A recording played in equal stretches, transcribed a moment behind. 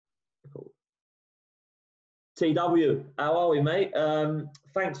TW, how are we, mate?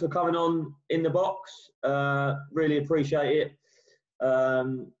 Thanks for coming on in the box. Really appreciate it.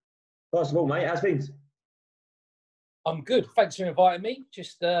 First of all, mate, how's things? I'm good. Thanks for inviting me.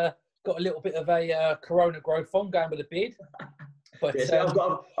 Just got a little bit of a corona growth on, going with a beard. But yeah, see, I've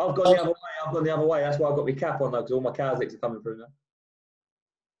gone the other way. I've gone the other way. That's why I've got my cap on though, because all my cows are coming through now.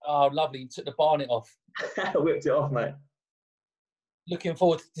 Oh, lovely! You took the barnet off. Whipped it off, mate. Looking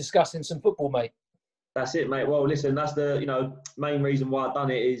forward to discussing some football, mate. That's it, mate. Well, listen, that's the main reason why I've done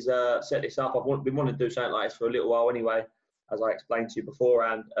it is set this up. I've been wanting to do something like this for a little while anyway, as I explained to you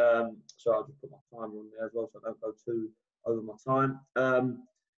beforehand. So I'll just put my timer on there as well, so I don't go too over my time.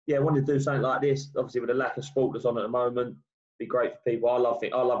 Yeah, I wanted to do something like this. Obviously, with the lack of sport that's on at the moment, be great for people. I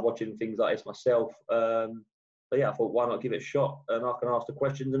love watching things like this myself. But yeah, I thought, why not give it a shot, and I can ask the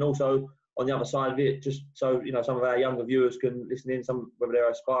questions, and also on the other side of it, just so some of our younger viewers can listen in, whether they're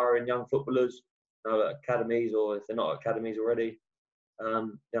aspiring young footballers, at academies, or if they're not at academies already,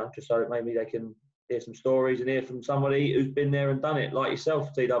 just so that maybe they can hear some stories and hear from somebody who's been there and done it, like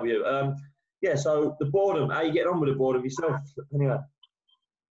yourself, TW. Yeah, so the boredom, how are you getting on with the boredom yourself? Anyway.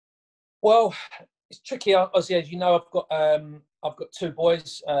 Well, it's tricky. Obviously, as you know, I've got two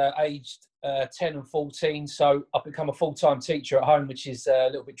boys, aged 10 and 14. So I've become a full-time teacher at home, which is a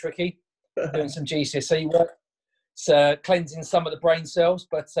little bit tricky. Doing some GCSE work, it's cleansing some of the brain cells,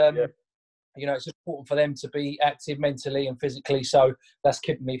 but it's important for them to be active mentally and physically. So that's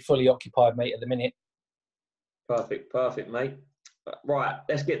keeping me fully occupied, mate, at the minute. Perfect, mate. Right,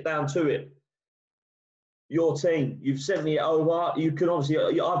 let's get down to it. Your team, you've sent me it over. You can obviously,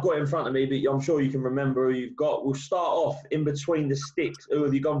 I've got it in front of me, but I'm sure you can remember who you've got. We'll start off in between the sticks. Who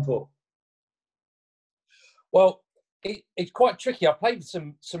have you gone for? Well, it's quite tricky. I played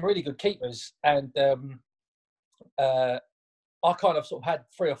with some really good keepers, and I kind of sort of had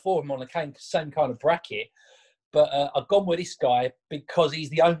 3 or 4 of them on the same kind of bracket. But I've gone with this guy because he's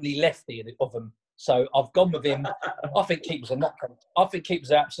the only lefty of them. So I've gone with him. I think keepers are nutcases. I think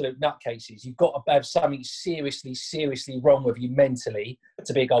keepers are absolute nutcases. You've got to have something seriously wrong with you mentally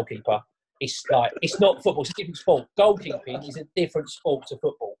to be a goalkeeper. It's not football. It's a different sport. Goalkeeping is a different sport to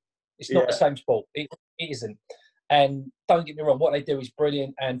football. It's not the same sport. It isn't. And don't get me wrong, what they do is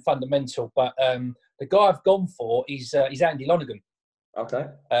brilliant and fundamental. But the guy I've gone for is Andy Lonergan. Okay.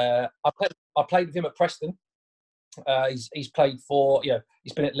 I played with him at Preston. He's played for,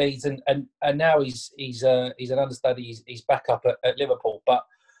 he's been at Leeds and now he's an understudy. He's back up at Liverpool. But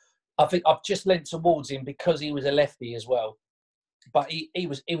I think I've just leant towards him because he was a lefty as well. But he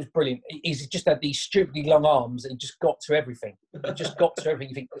was brilliant. He's just had these stupidly long arms and he just got to everything. He just got to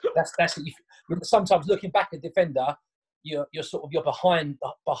everything. You think that's sometimes looking back at defender, you're behind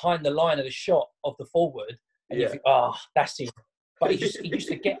the line of the shot of the forward, and you think, that's it. But he used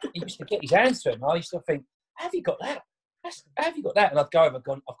to get his hands to him. I used to think, have you got that? How have you got that? And I'd go over,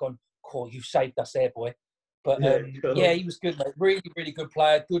 I've gone, cool, you've saved us there, boy. But cool. he was good, mate. Really, really good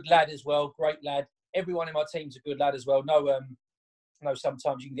player. Good lad as well. Great lad. Everyone in my team's a good lad as well. No,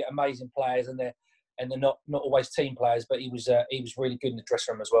 sometimes you can get amazing players and they're not always team players, but he was really good in the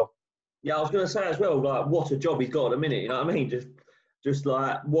dressing room as well. Yeah, I was going to say as well, like, what a job he's got at the minute. You know what I mean? Just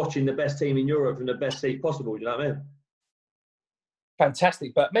like watching the best team in Europe from the best seat possible. You know what I mean?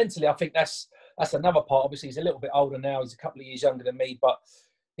 Fantastic, but mentally, I think that's another part. Obviously, he's a little bit older now. He's a couple of years younger than me, but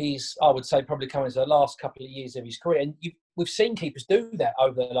he's, I would say, probably coming to the last couple of years of his career. And we've seen keepers do that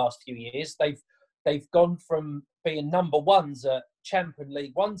over the last few years. They've gone from being number ones at Champions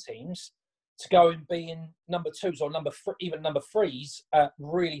League 1 teams to going being number 2s or even number 3s at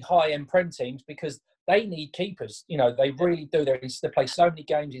really high-end Prem teams because they need keepers. They really do. They play so many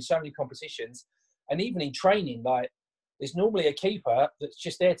games in so many competitions, and even in training, like, there's normally a keeper that's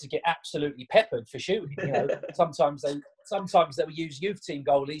just there to get absolutely peppered for shooting. Sometimes they will use youth team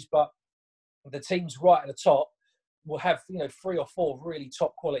goalies, but the teams right at the top will have 3 or 4 really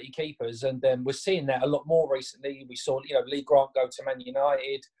top quality keepers, and we're seeing that a lot more recently. We saw Lee Grant go to Man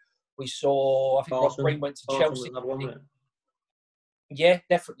United. We saw, I think, Rob Green went to Chelsea. Yeah,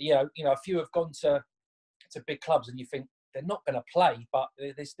 definitely. A few have gone to big clubs, and you think they're not going to play, but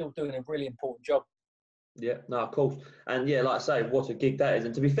they're still doing a really important job. Yeah, no, of course. And yeah, like I say, what a gig that is.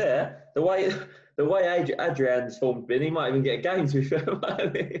 And to be fair, the way Adrian's formed been, he might even get a game, to be fair.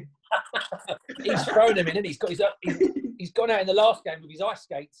 He's thrown him in, isn't he? He's gone out in the last game with his ice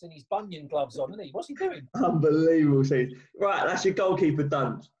skates and his bunion gloves on, isn't he? What's he doing? Unbelievable, Steve. Right, that's your goalkeeper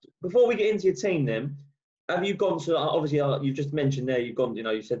done. Before we get into your team then, have you gone to, obviously you've just mentioned there, you've gone,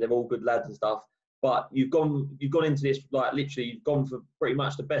 you said they're all good lads and stuff, but you've gone into this, like, literally, you've gone for pretty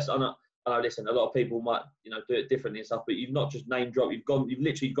much the best. I know, listen, a lot of people might, do it differently and stuff, but you've not just name dropped. You've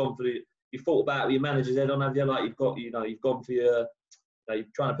literally gone for you thought about it with your manager's head on, have you? Like you've gone for your, you're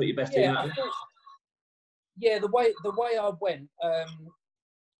trying to put your best team out. The way I went,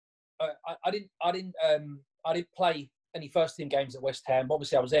 I didn't play any first team games at West Ham.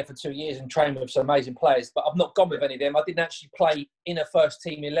 Obviously, I was there for 2 years and trained with some amazing players, but I've not gone with any of them. I didn't actually play in a first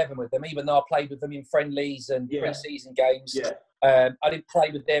team 11 with them, even though I played with them in friendlies and pre-season games. I didn't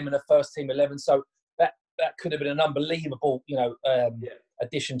play with them in a first team 11, so that could have been an unbelievable,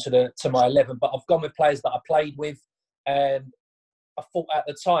 addition to my 11. But I've gone with players that I played with, and I thought at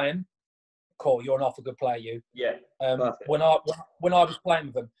the time, Cole, you're an awful good player, you. Yeah. When I was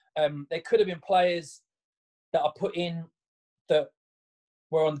playing with them, there could have been players that I put in that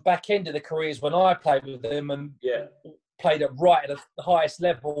were on the back end of the careers when I played with them and played at the highest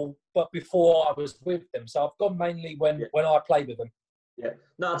level, but before I was with them. So I've gone mainly when I played with them. Yeah.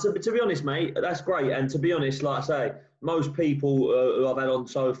 No, to be honest, mate, that's great. And to be honest, like I say, most people who I've had on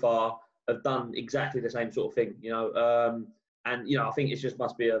so far have done exactly the same sort of thing, and I think it just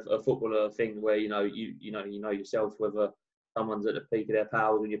must be a footballer thing where you know yourself whether someone's at the peak of their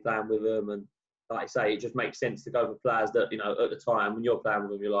powers when you're playing with them, and like I say, it just makes sense to go for players that at the time when you're playing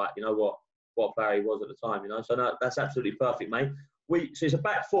with them, you're like, what player he was at the time, So no, that's absolutely perfect, mate. So it's a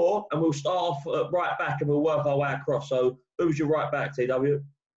back four, and we'll start off at right back, and we'll work our way across. So who's your right back, TW?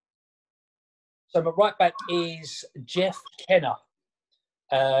 So my right back is Jeff Kenner.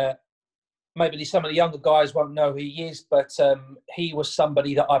 Maybe some of the younger guys won't know who he is, but he was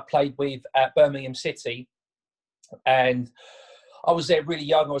somebody that I played with at Birmingham City, and I was there really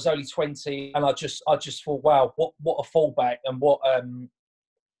young. I was only 20, and I just thought, wow, what a fullback, and what a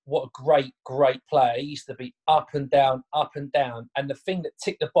great player. He used to be up and down. And the thing that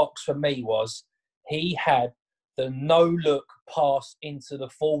ticked the box for me was he had the no-look pass into the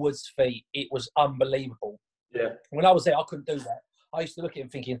forward's feet. It was unbelievable. Yeah. When I was there, I couldn't do that. I used to look at him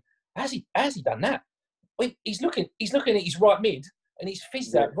thinking, has he done that? He's looking at his right mid, and he's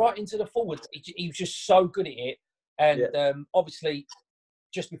fizzed that right into the forward. He was just so good at it. And obviously,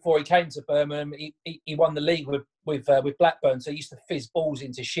 just before he came to Birmingham, he won the league with Blackburn. So he used to fizz balls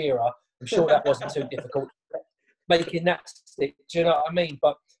into Shearer. I'm sure that wasn't too difficult, making that stick. Do you know what I mean?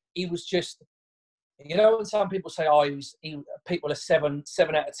 But he was just, when some people say, people are 7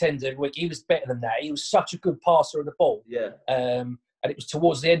 out of 10 every week. He was better than that. He was such a good passer of the ball. Yeah. And it was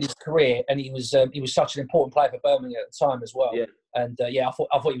towards the end of his career, and he was such an important player for Birmingham at the time as well. Yeah. And I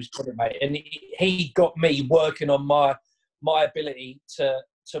thought he was brilliant, mate. And he got me working on my ability to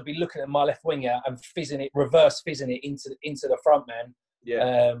be looking at my left winger and reverse fizzing it into the front man.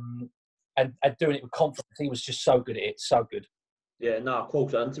 Yeah. And doing it with confidence. He was just so good at it, so good. Yeah, no, of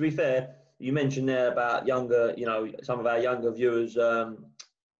course. And to be fair, you mentioned there about younger, some of our younger viewers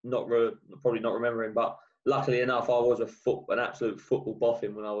probably not remembering, but luckily enough, I was an absolute football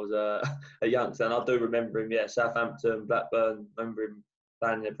boffin when I was a youngster, and I do remember him. Yeah, Southampton, Blackburn. Remember him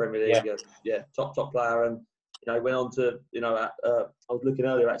playing in the Premier League. Yeah, top player, and went on to I was looking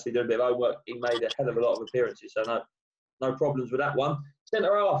earlier actually doing a bit of homework. He made a hell of a lot of appearances, so no problems with that one.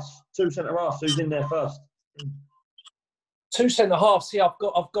 Centre halves, 2 centre halves. Who's in there first? 2 centre halves. Yeah,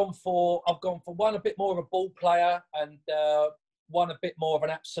 I've gone for one a bit more of a ball player, and one a bit more of an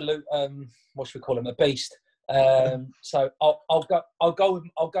absolute what should we call him, a beast. So I'll go with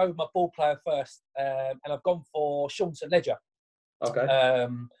my ball player first, and I've gone for Sean St Ledger. Okay.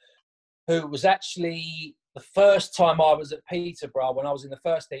 Who was actually the first time I was at Peterborough when I was in the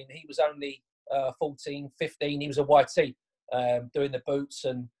first team. He was only 14, 15. He was a YT, doing the boots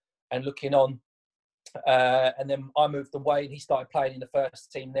and looking on. And then I moved away, and he started playing in the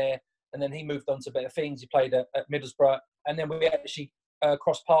first team there. And then he moved on to better things. He played at Middlesbrough, and then we actually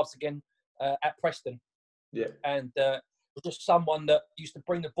crossed paths again at Preston. Yeah. And just someone that used to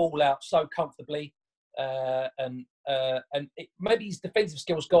bring the ball out so comfortably, and maybe his defensive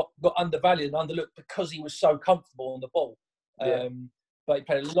skills got undervalued and underlooked because he was so comfortable on the ball. Yeah. But he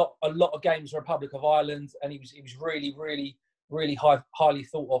played a lot of games for Republic of Ireland, and he was really, really, really highly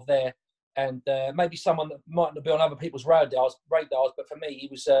thought of there. And maybe someone that might not be on other people's radars, but for me, he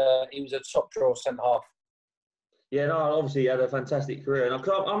was a top draw centre half. Yeah, no, obviously he had a fantastic career, and I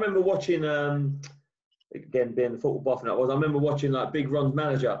remember watching. Again, being the football buff that I remember watching like Big Ron's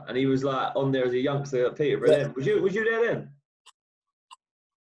Manager, and he was like on there as a youngster at Peterborough. Yeah. Was you there then?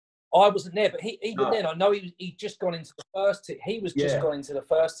 I wasn't there, but then I know he'd just gone into the first team. He was just gone into the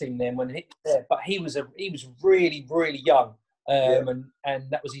first team then when he was there, but he was really, really young. And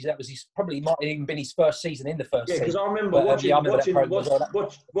that was his probably might have even been his first season in the first team. Yeah, because I remember watching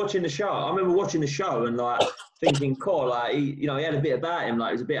the show. I remember watching the show and like thinking, "Cool, like he had a bit about him.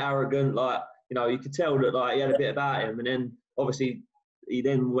 Like he was a bit arrogant. Like you could tell that like he had a bit about him. And then obviously he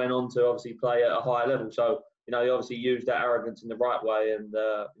then went on to obviously play at a higher level. So he obviously used that arrogance in the right way, and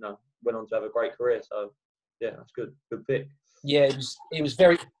went on to have a great career. So yeah, that's good pick. Yeah, he was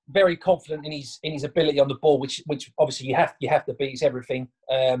very, very confident in his ability on the ball, which obviously you have to be. It's everything.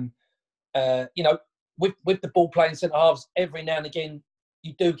 With the ball playing centre halves, every now and again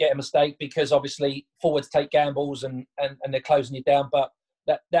you do get a mistake because obviously forwards take gambles and they're closing you down. But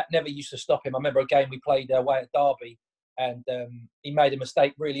that never used to stop him. I remember a game we played away at Derby, and he made a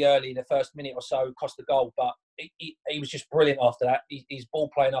mistake really early in the first minute or so, cost the goal. But he was just brilliant after that. His ball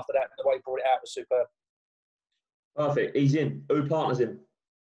playing after that, and the way he brought it out was superb. Perfect. He's in. Who partners him?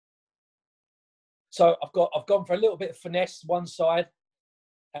 So I've gone for a little bit of finesse one side,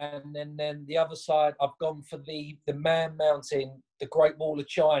 and then the other side I've gone for the man mountain, the Great Wall of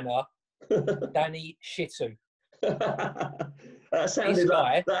China, Danny Shittu. That sounded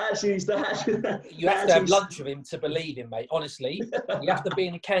like that actually. You have to have lunch with him to believe him, mate. Honestly, you have to be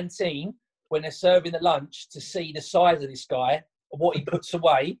in a canteen when they're serving the lunch to see the size of this guy, what he puts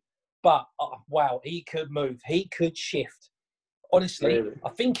away. But wow, he could move. He could shift. Honestly, really? I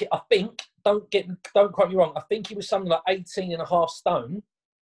think. Don't quote me wrong. I think he was something like 18.5 stone,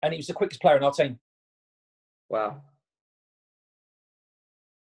 and he was the quickest player in our team. Wow.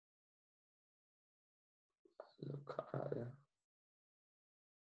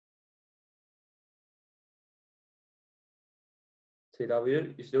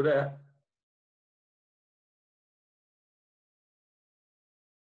 TW, you still there?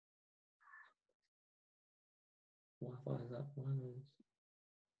 Wi-Fi is that?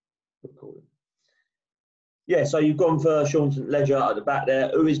 Recording. Yeah, so you've gone for Sean St. Ledger at the back there.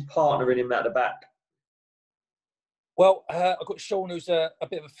 Who is partnering him at the back? Well, I've got Sean, who's a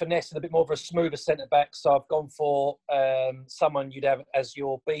bit of a finesse and a bit more of a smoother centre-back. So I've gone for someone you'd have as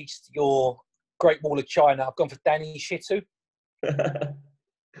your beast, your Great Wall of China. I've gone for Danny Shittu.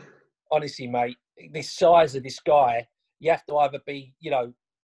 Honestly, mate, the size of this guy, you have to either be,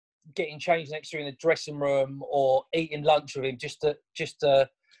 getting changed next to him in the dressing room or eating lunch with him just to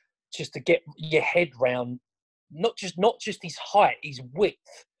get your head round not just his height, his width.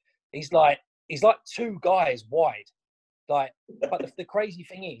 He's like 2 guys wide. But the crazy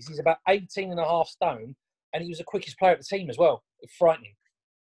thing is, he's about 18.5 stone, and he was the quickest player at the team as well. It's frightening.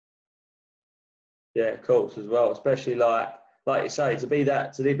 Yeah, of course, as well. Especially like you say, to be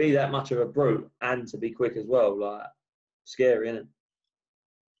that much of a brute and to be quick as well, like scary, isn't it?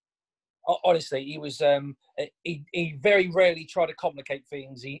 Honestly, he was. He very rarely tried to complicate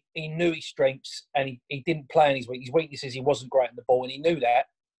things. He knew his strengths, and he didn't play on his weaknesses. His weaknesses, he wasn't great on the ball, and he knew that.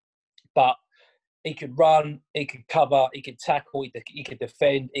 But he could run, he could cover, he could tackle, he could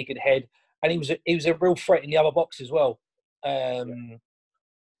defend, he could head, and he was a real threat in the other box as well. If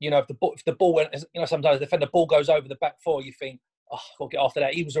the ball went, sometimes the ball goes over the back 4, you think, oh, we'll get after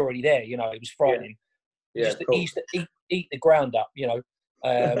that. He was already there. He was frightening. Yeah, he used to eat the ground up. We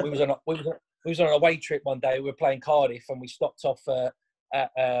was on an away trip one day. We were playing Cardiff, and we stopped off at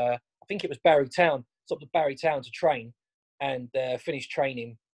I think it was Barry Town. Stopped at Barry Town to train, and finished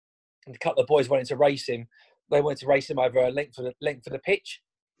training. And a couple of boys wanted to race him. They wanted to race him over a length of the pitch.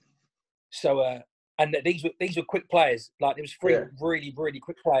 So, and these were quick players. Like there was 3 really, really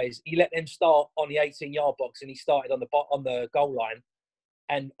quick players. He let them start on the 18-yard box, and he started on the goal line.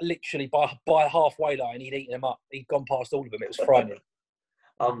 And literally by the halfway line, he'd eaten them up. He'd gone past all of them. It was frightening.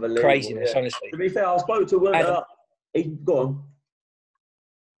 Unbelievable. Craziness, honestly. To be fair, I spoke to he's gone.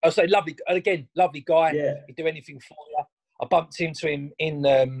 I'll say lovely guy. Yeah. He'd do anything for you. I bumped into him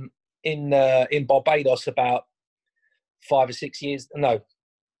in Barbados about 5 or 6 years. No,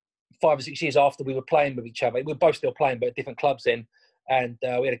 5 or 6 years after we were playing with each other. We were both still playing, but at different clubs then. And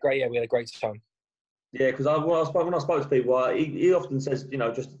we had a great time. Yeah, because when I spoke to people, he often says,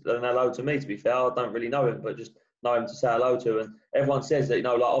 just an hello to me. To be fair, I don't really know him, but just know him to say hello to. And everyone says that,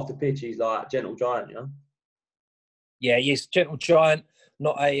 like off the pitch, he's like gentle giant. Yeah, he is gentle giant,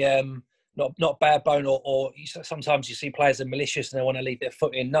 not a not bad bone, or sometimes you see players are malicious and they want to leave their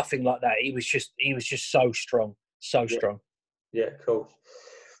foot in. Nothing like that. He was just so strong, strong. Yeah, of course.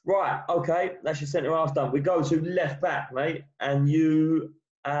 Right, okay, that's your centre half done. We go to left back, mate, and you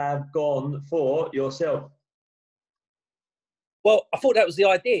have gone for yourself. Well, I thought that was the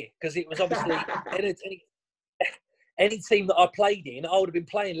idea because it was obviously any team that I played in, I would have been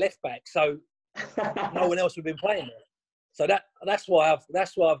playing left back, so no one else would have been playing there. So that's why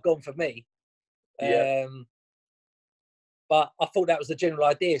I've gone for me. Yeah. But I thought that was the general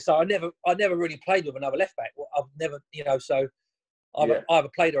idea. So I never really played with another left back. I've never, so I either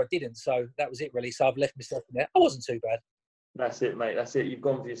played or I didn't. So that was it really. So I've left myself in there. I wasn't too bad. That's it, mate. That's it. You've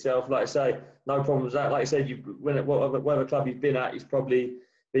gone for yourself. Like I say, no problem with that. Like I said, whatever club you've been at, it's probably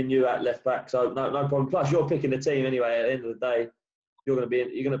been you at left back. So no problem. Plus, you're picking the team anyway. At the end of the day, you're going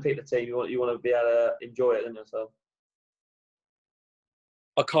to pick the team. You want to be able to enjoy it, don't you? So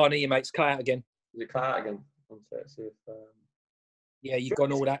I can't hear you, mate. It's cut out again. is it cut out again? One sec, see if, yeah, you've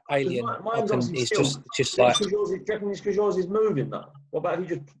gone all that alien. Mine's obviously It's still. just like. Do you reckon it's because yours is moving though? What about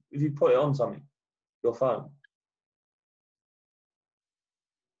if you put it on something, your phone?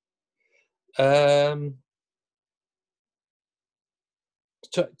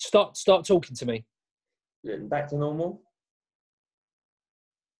 Start talking to me. Is it back to normal?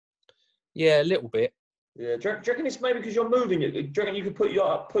 Yeah, a little bit. Yeah. Do you reckon it's maybe because you're moving it? Do you reckon you could put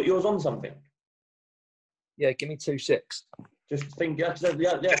yours on something? Yeah, give me 2 secs. Just think, yeah.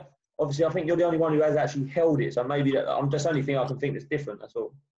 Obviously, I think you're the only one who has actually held it, so maybe I'm just only thing I can think that's different. That's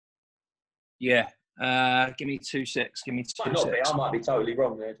all. Yeah. Give me 2 secs. Give me 2 secs. I might be totally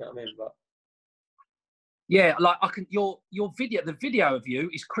wrong there. Do you know what I mean? But yeah, like I can. Your video, the video of you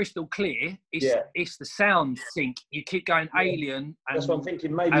is crystal clear. It's the sound sync. You keep going alien. And, that's what I'm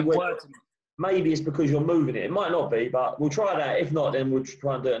thinking. Maybe it's because you're moving it. It might not be, but we'll try that. If not, then we'll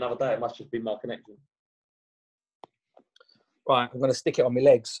try and do it another day. It must just be my connection. Right, I'm going to stick it on my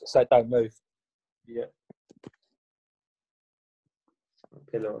legs so it don't move. Yeah. A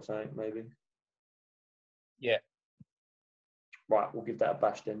pillar or something, maybe. Yeah. Right, we'll give that a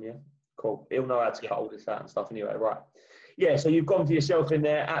bash then, yeah? Cool. He'll know how to cut all this out and stuff anyway, right. Yeah, so you've gone for yourself in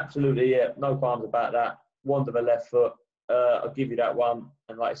there. Absolutely, yeah. No qualms about that. One to the left foot. I'll give you that one.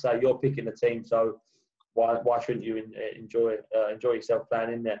 And like I say, you're picking the team, so why shouldn't you enjoy yourself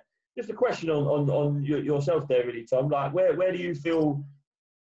playing in there? Just a question on yourself there, really, Tom. Like, where do you feel?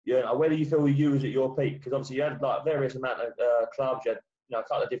 Where do you feel you was at your peak? Because obviously you had like various amount of clubs. You had a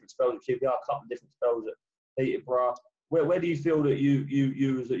couple of different spells at QPR, a couple of different spells at Peterborough. Where do you feel that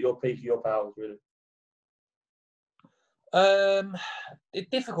you was at your peak of your powers, really? A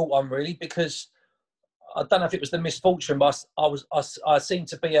difficult one, really, because I don't know if it was the misfortune, but I seemed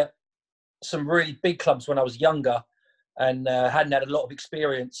to be at some really big clubs when I was younger, and hadn't had a lot of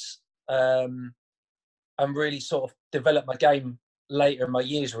experience, and really sort of developed my game later in my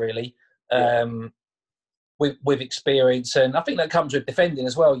years, really, with experience. And I think that comes with defending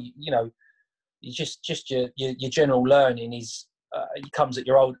as well. You just your general learning is comes at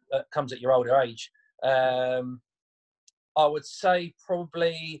your older age. I would say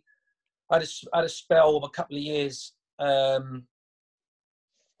probably I had a spell of a couple of years where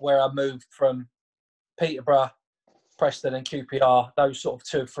I moved from Peterborough, Preston and QPR, those sort of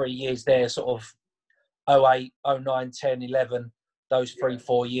 2 or 3 years there, sort of 08, 09, 10, 11, those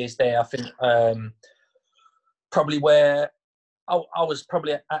 3-4 years there, I think probably where I was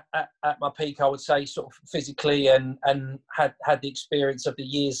probably at my peak, I would say, sort of physically, and had the experience of the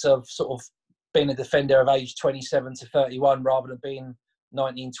years of sort of being a defender of age 27 to 31 rather than being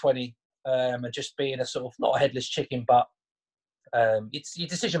 19, 20, and just being a sort of, not a headless chicken, but it's your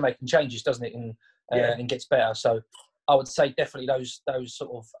decision making changes, doesn't it, and gets better. So I would say definitely those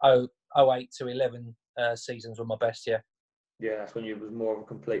sort of 08 to 11 seasons were my best. Yeah. Yeah, that's when you was more of a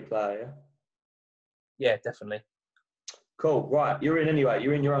complete player. Yeah. Yeah, definitely. Cool. Right, you're in anyway.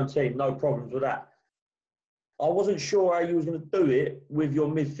 You're in your own team. No problems with that. I wasn't sure how you was going to do it with your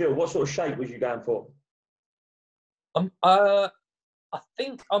midfield. What sort of shape was you going for? I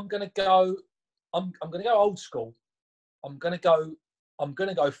think I'm going to go. I'm going to go old school. I'm going to go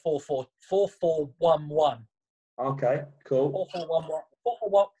 4-4-1-1. Okay, cool.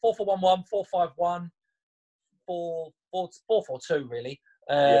 4-4-1-1, 4-4-1-1, 4-5-1, 4-4-2 really.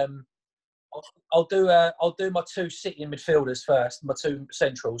 I'll do my 2 sitting midfielders first, my 2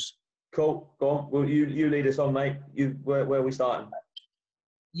 centrals. Cool. Go on. Well, you lead us on, mate. Where are we starting?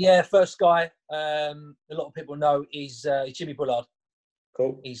 Yeah, first guy. A lot of people know is Jimmy Bullard.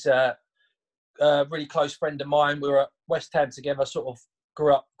 Cool. He's a really close friend of mine. We were at West Ham together. Sort of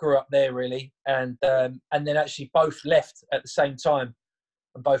grew up there really, and then actually both left at the same time,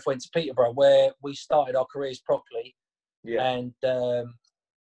 and both went to Peterborough, where we started our careers properly. Yeah. And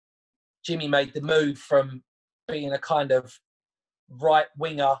Jimmy made the move from being a kind of right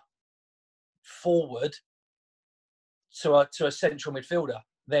winger forward to a central midfielder.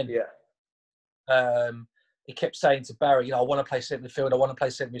 Then he kept saying to Barry, I want to play centre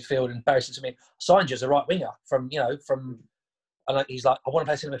midfield. And Barry said to me, I signed you as a right winger and he's like, I want to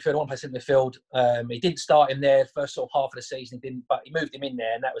play centre midfield. He didn't start him there first sort of half of the season. He didn't, but he moved him in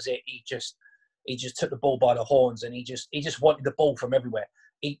there, and that was it. He just took the ball by the horns, and he just wanted the ball from everywhere.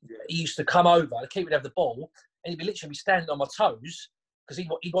 He used to come over, the keeper would have the ball, and he'd literally be standing on my toes, because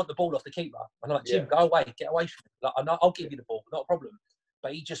he'd want the ball off the keeper. And I'm like, Jim, go away, get away from it. Like, I'll give you the ball, not a problem.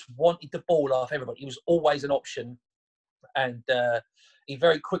 But he just wanted the ball off everybody. He was always an option. And he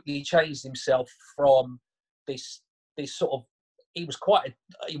very quickly changed himself from this sort of, he was quite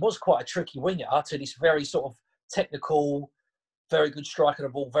a tricky winger to this very sort of technical, very good striker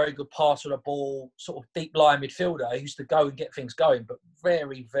of the ball, very good passer of the ball, sort of deep line midfielder who used to go and get things going, but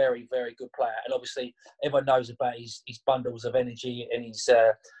very, very, very good player. And obviously everyone knows about his bundles of energy and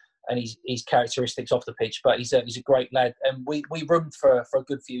his characteristics off the pitch, but he's a great lad. And we roomed for a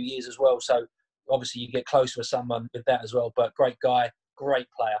good few years as well. So obviously you get close with someone with that as well, but great guy, great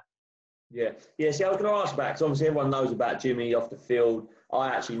player. Yeah. See, I was going to ask about, because obviously everyone knows about Jimmy off the field. I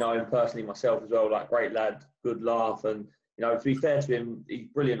actually know him personally myself as well. Like, great lad, good laugh, and to be fair to him, he's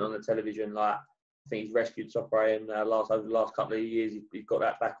brilliant on the television. Like, I think he's rescued Sopra over the last couple of years. He's got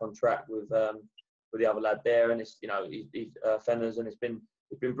that back on track with the other lad there, and it's he's Fenners, and it's been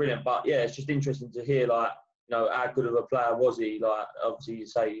brilliant. But yeah, it's just interesting to hear how good of a player was he? Like, obviously you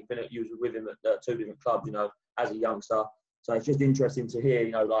say you was with him at two different clubs, as a youngster. So it's just interesting to hear,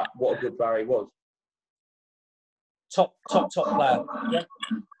 what a good player he was. Top player. Yeah.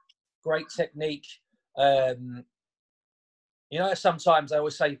 Great technique. Sometimes I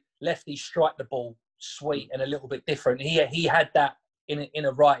always say lefties strike the ball sweet and a little bit different. He had that in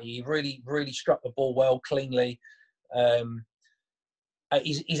a righty. He really, really struck the ball well, cleanly.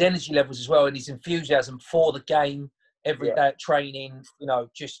 His energy levels as well, and his enthusiasm for the game every day at training.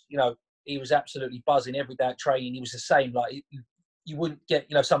 He was absolutely buzzing every day at training. He was the same. Like, you wouldn't get,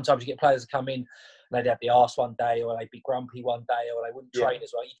 sometimes you get players that come in and they'd have the arse one day, or they'd be grumpy one day, or they wouldn't train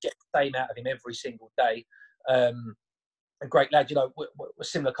as well. You'd get the same out of him every single day. A great lad. We're a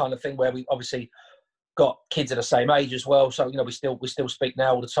similar kind of thing where we obviously got kids of the same age as well. So we still speak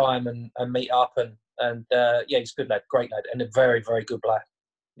now all the time and meet up and he's a good lad, great lad, and a very, very good player.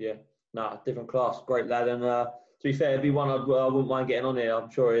 Yeah, different class, great lad, and to be fair, it'd be one I wouldn't mind getting on here. I'm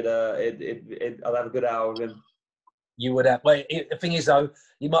sure I'd have a good hour with him. You would have. Well, the thing is though,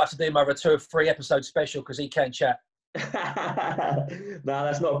 you might have to do him over a 2 or 3 episode special because he can chat. No,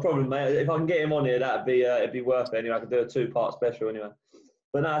 that's not a problem, mate. If I can get him on here, it'd be worth it. Anyway, I could do a 2-part special anyway.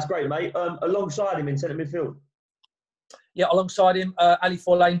 But no, that's great, mate. Alongside him in centre midfield. Yeah, alongside him, Ali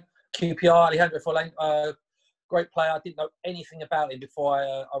Forlane, QPR, Alejandro Forlane. Great player. I didn't know anything about him before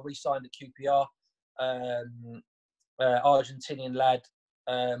I re-signed at QPR. Argentinian lad,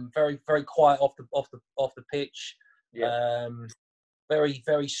 very, very quiet off the pitch. Yeah. Very,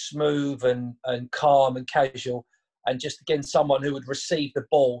 very smooth and calm and casual, and just again someone who would receive the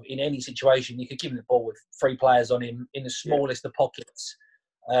ball in any situation. You could give him the ball with 3 players on him in the smallest of pockets.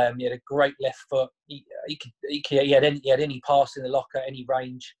 He had a great left foot. He had any pass in the locker, any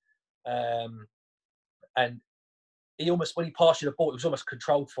range, and he almost, when he passed you the ball, it was almost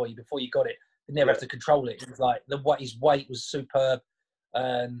controlled for you before you got it. You never have to control it. It was like his weight was superb.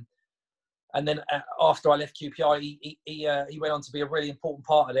 And then after I left QPR, he went on to be a really important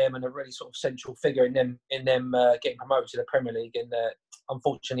part of them and a really sort of central figure in them getting promoted to the Premier League. And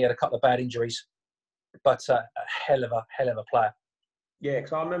unfortunately, he had a couple of bad injuries, but a hell of a player. Yeah,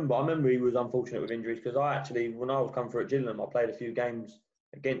 because I remember he was unfortunate with injuries, because when I was coming through at Gillingham, I played a few games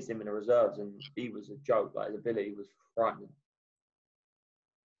against him in the reserves, and he was a joke. Like, his ability was frightening.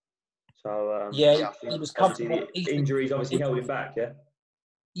 So he was comfortable. Injuries obviously held him back.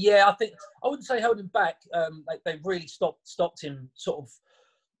 Yeah, I think I wouldn't say held him back. They really stopped him, sort of,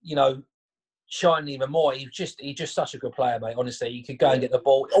 shining even more. He's just such a good player, mate. Honestly, he could go and get the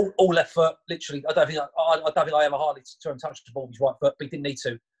ball all left foot. Literally, I don't think I ever hardly saw him touch the ball with his right foot, but he didn't need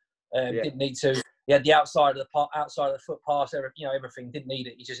to. Didn't need to. He had the outside of the foot pass, everything. Didn't need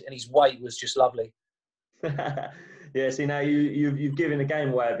it. And his weight was just lovely. Yeah, see, now you've given the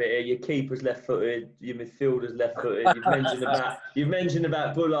game away a bit here. Your keeper's left-footed, your midfielder's left-footed. You've mentioned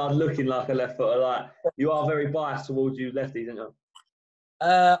about Bullard looking like a left-footer. Like, you are very biased towards you lefties, aren't you?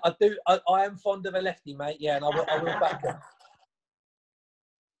 I do. I am fond of a lefty, mate. Yeah, and I will back him.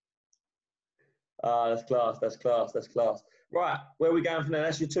 That's class. Right, where are we going from there?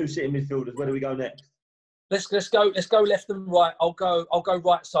 That's your 2 sitting midfielders. Where do we go next? Let's go left and right. I'll go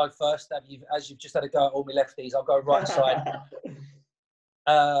right side first. As you've just had a go at all my lefties, I'll go right side.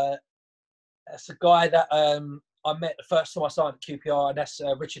 That's a guy that I met the first time I signed at QPR, and that's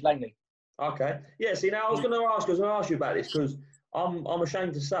Richard Langley. Okay. Yeah. See, now I was going to ask you about this, because I'm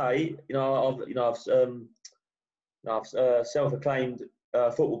ashamed to say, I've self-acclaimed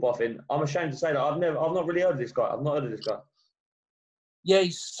football boffin. I'm ashamed to say that I've not really heard of this guy. I've not heard of this guy. Yeah,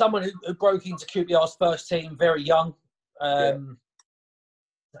 he's someone who broke into QPR's first team very young, and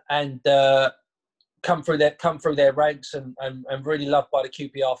come through their ranks and really loved by the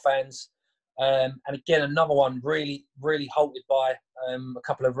QPR fans. And again, another one really halted by a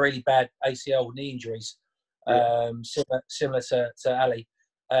couple of really bad ACL knee injuries, similar to Ali.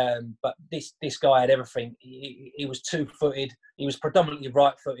 But this guy had everything. He was 2-footed. He was predominantly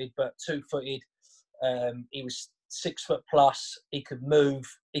right-footed, but 2-footed. He was 6 foot plus. He could move.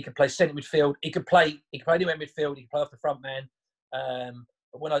 He could play centre midfield. He could play anywhere in midfield. He could play off the front man.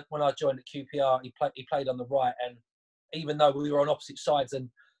 But when I joined at QPR, he played on the right. And even though we were on opposite sides and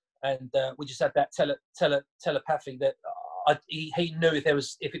we just had that telepathy that he knew if it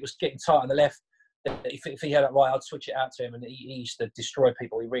was getting tight on the left, if he had it right, I'd switch it out to him, and he used to destroy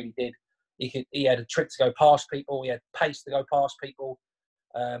people. He really did. He had a trick to go past people. He had pace to go past people.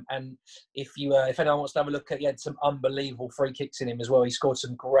 And if anyone wants to have a look at, he had some unbelievable free kicks in him as well. He scored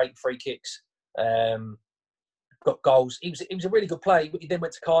some great free kicks. Got goals. He was a really good player. He then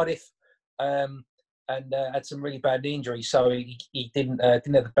went to Cardiff and had some really bad injuries, so he didn't have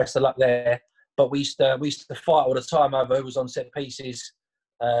the best of luck there. But we used to fight all the time over who was on set pieces.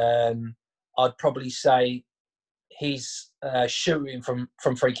 I'd probably say his shooting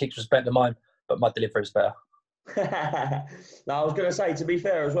from free kicks was better than mine, but my delivery was better. No, I was going to say, to be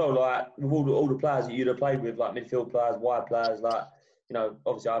fair as well, like with all the players that you'd have played with, like midfield players, wide players, like, you know,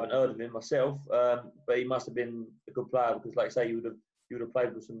 obviously I haven't heard of him myself, but he must have been a good player because, like I say, you would have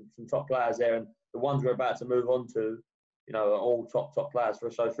played with some top players there, and the ones we're about to move on to, you know, are all top players.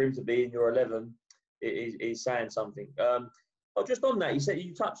 So for him to be in your 11 is saying something. Just on that,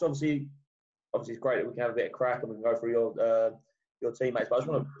 you touched obviously it's great that we can have a bit of crack and we can go through your teammates, but I just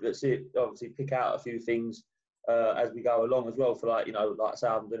want to obviously pick out a few things as we go along as well. For like, you know, like I say,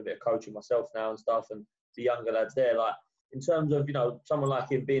 I'm doing a bit of coaching myself now and stuff, and the younger lads there, like in terms of, you know, someone like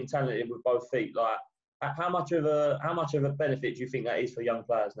him being talented with both feet, like how much of a benefit do you think that is for young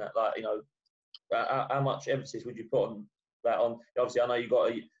players? That, like, you know, how much emphasis would you put on that? On obviously, I know you've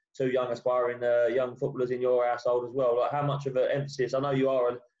got two young aspiring young footballers in your household as well. Like how much of an emphasis? I know you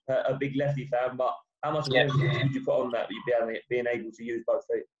are a big lefty fan, but how much of an emphasis would you put on that you being able to use both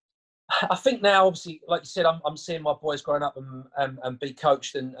feet? I think now, obviously, like you said, I'm seeing my boys growing up and be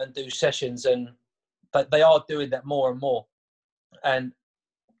coached and do sessions, and they are doing that more and more. And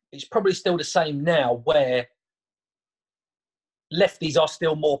it's probably still the same now, where lefties are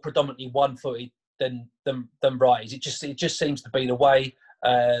still more predominantly one-footed than righties. It just seems to be the way,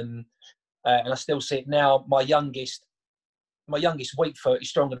 and I still see it now. My youngest weak foot is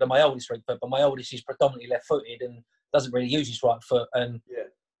stronger than my oldest weak foot, but my oldest is predominantly left-footed and doesn't really use his right foot. And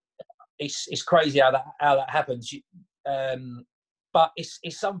it's crazy how that happens. But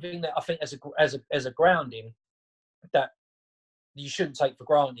it's something that I think as a grounding that you shouldn't take for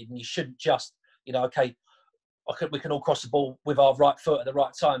granted, and you shouldn't just, you know, okay, we can all cross the ball with our right foot at the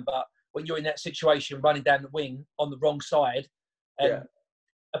right time, but when you're in that situation running down the wing on the wrong side and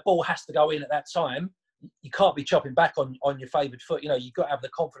a ball has to go in at that time, you can't be chopping back on your favoured foot. You know, you've got to have the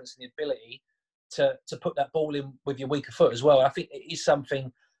confidence and the ability to put that ball in with your weaker foot as well. I think it is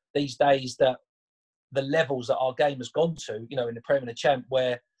something these days that the levels that our game has gone to, you know, in the Premier and the Champ,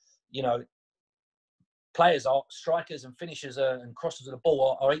 where, you know, players are strikers and finishers and crossers of the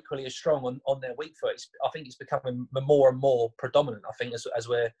ball are equally as strong on their weak foot. I think it's becoming more and more predominant. I think as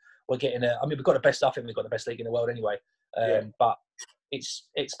we're getting I mean, we've got the best. I think we've got the best league in the world anyway. But it's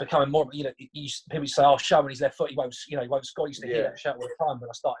becoming more. You know, people say, "Oh, showing his left foot, he won't score." I used to hear that shout all the time when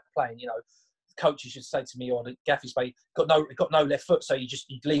I started playing. You know, coaches should say to me, or the gaffies say, "Got no left foot," so you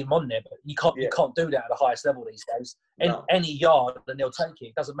leave him on there. But you can't do that at the highest level these days. No. Any yard, and they'll take it.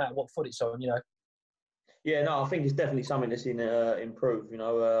 It doesn't matter what foot it's on. You know. Yeah, no, I think it's definitely something that's improved. You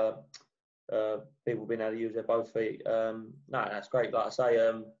know, people being able to use their both feet. No, that's great. Like I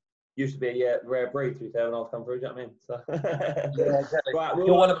say, used to be a rare breed, to be fair, when I've come through. Do you know what I mean? So. Yeah, exactly. Right,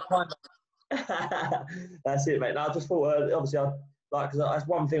 you're one of a kind. That's it, mate. No, I just thought, obviously, because that's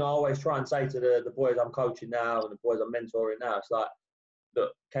one thing I always try and say to the boys I'm coaching now and the boys I'm mentoring now. It's like,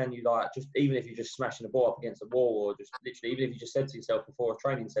 look, can you, like, just even if you're just smashing the ball up against the wall, or just literally, even if you just said to yourself before a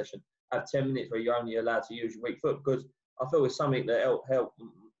training session, have 10 minutes where you're only allowed to use your weak foot, because I feel it's something that helped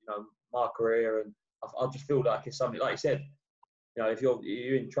you know, my career, and I just feel like it's something, like you said, you know, if you're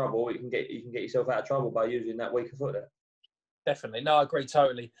in trouble, you can get yourself out of trouble by using that weaker foot there. Definitely, no, I agree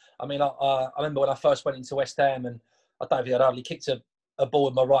totally. I mean, I remember when I first went into West Ham, and I don't think I'd hardly kicked a ball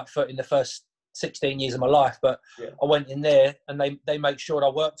with my right foot in the first 16 years of my life, but I went in there and they made sure I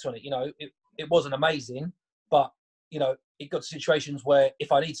worked on it. You know, it wasn't amazing, but, you know, it got to situations where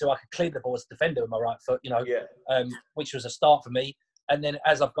if I need to, I could clear the ball as a defender with my right foot, you know, which was a start for me. And then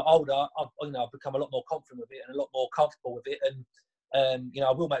as I've got older, I've become a lot more confident with it and a lot more comfortable with it. And You know,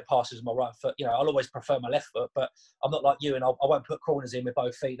 I will make passes with my right foot. You know, I'll always prefer my left foot, but I'm not like you, and I won't put corners in with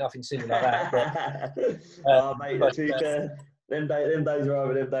both feet. Nothing silly like that. Oh, mate, to be fair, them days are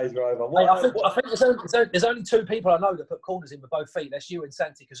over. Them days are over. Mate, I think there's only two people I know that put corners in with both feet. That's you and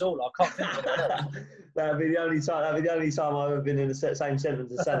Santi Cazorla. I can't think of anyone else. That'd be the only time I've ever been in the same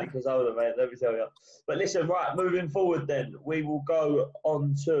sentence as Santi Cazorla, mate. Let me tell you. But listen, right, moving forward, then we will go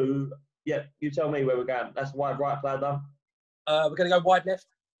on to. Yeah, you tell me where we're going. That's wide right player done. We're going to go wide left.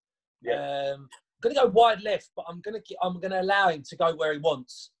 Yeah. I'm going to go wide left, but I'm going to allow him to go where he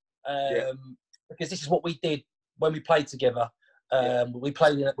wants. Because this is what we did when we played together. We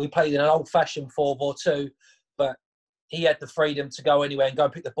played in an old-fashioned 4-4-2, but he had the freedom to go anywhere and go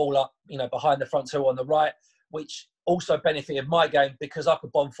and pick the ball up, you know, behind the front two on the right, which also benefited my game because I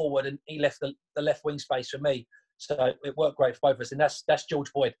could bomb forward and he left the left wing space for me. So it worked great for both of us, and that's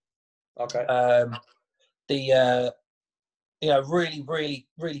George Boyd. Okay. You know, really, really,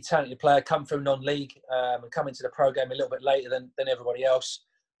 really talented player, come from non-league and come into the program a little bit later than everybody else.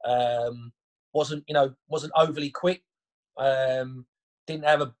 Wasn't overly quick. Didn't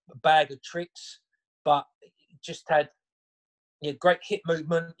have a bag of tricks, but just had great hip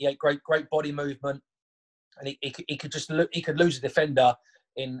movement. He had great body movement, and he could lose a defender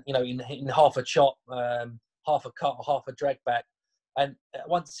in half a shot, half a cut, or half a drag back. And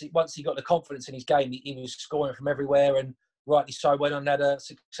once he got the confidence in his game, he was scoring from everywhere, and rightly so, went on and had a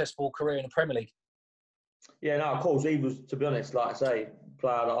successful career in the Premier League. Yeah, no, of course, he was, to be honest, like I say,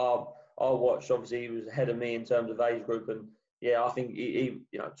 player that I watched. Obviously, he was ahead of me in terms of age group, and yeah, I think he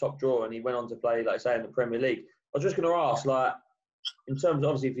top drawer, and he went on to play, like I say, in the Premier League. I was just going to ask, like, in terms of,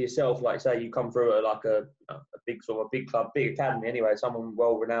 obviously, for yourself, like say, you come through a big club, big academy anyway, someone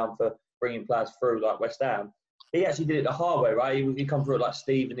well renowned for bringing players through, like West Ham. He actually did it the hard way, right? He come through like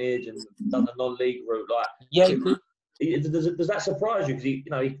Stevenage and done the non-league route. Like, yeah. Does that surprise you?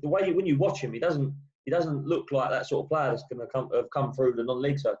 Because the way when you watch him, he doesn't look like that sort of player that's going to have come through the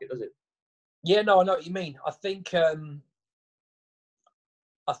non-league circuit, does it? Yeah, no, I know what you mean. I think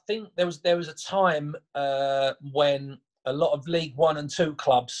there was a time when a lot of League 1 and 2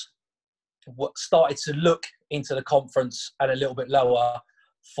 clubs started to look into the conference and a little bit lower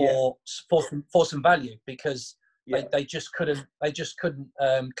for some value, because they just couldn't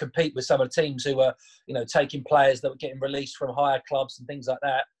compete with some of the teams who were taking players that were getting released from higher clubs and things like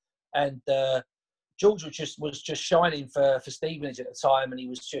that. And George was just shining for Stevenage at the time, and he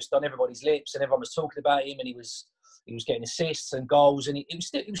was just on everybody's lips, and everyone was talking about him, and he was getting assists and goals, and he was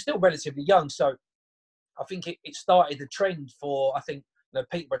still relatively young. So I think it started the trend for, I think,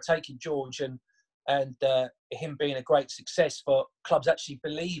 Peterborough taking George and him being a great success for clubs actually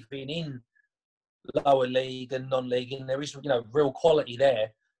believing in lower league and non-league, and there is real quality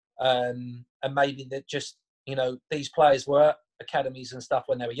there, and maybe that just these players were at academies and stuff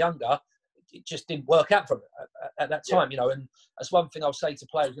when they were younger. It just didn't work out for them at that time, and that's one thing I'll say to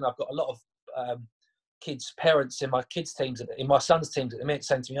players. I've got a lot of kids' parents in my kids' teams, in my son's teams at the minute,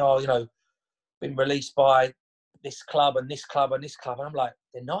 saying to me, been released by this club and this club and this club, and I'm like,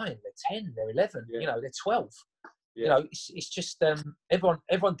 they're 9, they're 10, they're 11, they're 12. It's just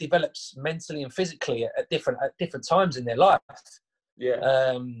everyone develops mentally and physically at different times in their life.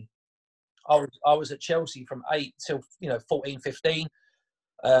 I was at Chelsea from 8 till 14, 15.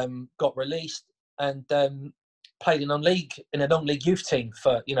 Got released and played in a non-league youth team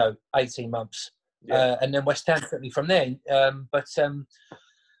for 18 months, and then West Ham took me from there. But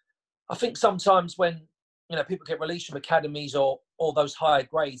I think sometimes when people get released from academies or those higher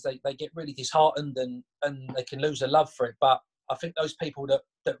grades, they get really disheartened and they can lose their love for it. But I think those people that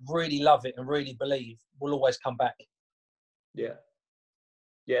really love it and really believe will always come back.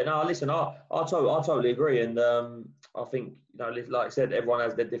 Yeah, no, listen, I totally agree, and I think like I said, everyone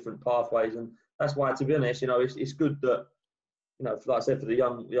has their different pathways, and that's why, to be honest, it's good that like I said, for the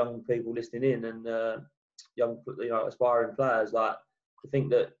young people listening in and young aspiring players, like, to think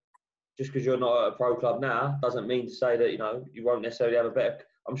that just because you're not at a pro club now doesn't mean to say that you won't necessarily have a better.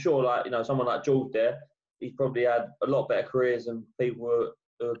 I'm sure, like someone like George there, he's probably had a lot better careers than people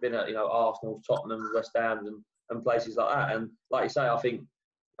who have been at Arsenal, Tottenham, West Ham, and places like that. And like you say, I think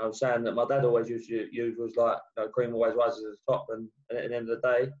I was saying that my dad always used to use was like cream always rises to the top, and at the end of the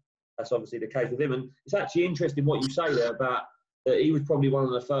day, that's obviously the case with him. And it's actually interesting what you say there about that he was probably one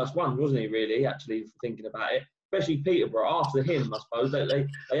of the first ones, wasn't he? Really, actually, thinking about it, especially Peterborough after him, I suppose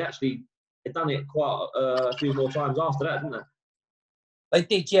they actually had done it quite a few more times after that, didn't they? They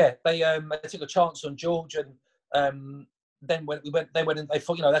did, yeah. They took a chance on George, and then when they went and they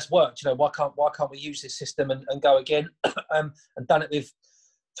thought, that's worked. Why can't we use this system and go again? And done it with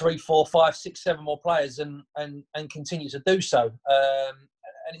 3, 4, 5, 6, 7 more players and continue to do so.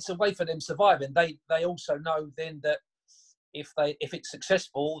 And it's a way for them surviving. They also know then that if it's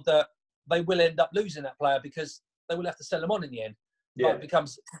successful, that they will end up losing that player because they will have to sell them on in the end. Yeah. But it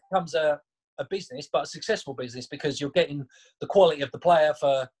becomes a business, but a successful business, because you're getting the quality of the player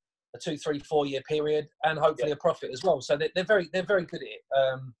for a 2, 3, 4 year period, and hopefully a profit as well. So they're very good at it.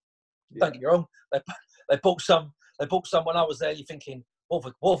 Don't get me wrong. They bought some when I was there. You're thinking, what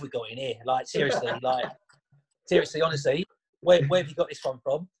have we got in here? Like seriously, honestly, where have you got this one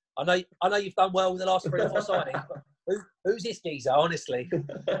from? I know you've done well with the last 3 or 4 signings, but who's this geezer? Honestly,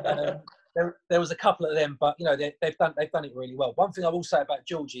 there was a couple of them, but they've done it really well. One thing I will say about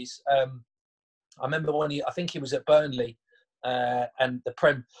George is, I remember when I think he was at Burnley, and the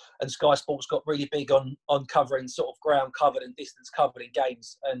Prem and Sky Sports got really big on covering sort of ground covered and distance covered in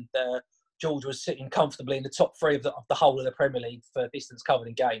games, and George was sitting comfortably in the top 3 of the whole of the Premier League for distance covered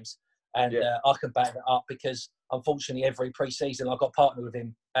in games, and I can back that up because unfortunately every pre-season I got partnered with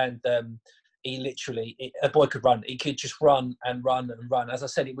him, and he literally, a boy could run. He could just run and run and run. As I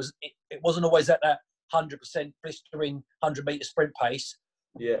said, it wasn't always at that 100% blistering 100-metre sprint pace.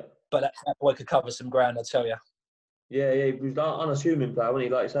 Yeah. But that boy could cover some ground, I tell you. Yeah, he was an unassuming player, when he,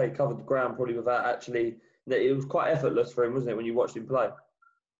 like you say, he covered the ground probably without actually. It was quite effortless for him, wasn't it, when you watched him play?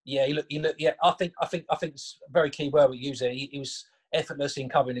 Yeah, he looked. Yeah, I think it's a very key word we use there. He was effortless in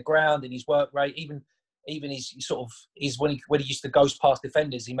covering the ground, and his work rate, even his sort of when he used to ghost past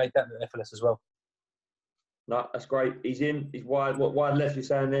defenders, he made that look effortless as well. No, that's great. He's in. He's wide. What wide left you're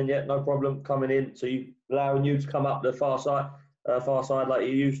saying then? Yeah, no problem coming in. So you allowing you to come up the far side like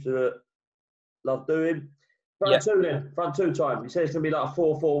you used to love doing. Front two time. You said it's going to be like a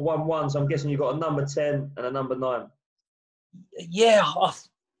 4-4-1-1. So I'm guessing you've got a number 10 and a number 9. Yeah,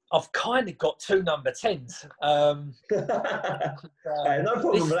 I've kind of got 2 number 10s. Hey, no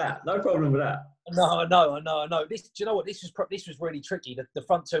problem with that. No problem with that. No. Do you know what? This was really tricky. The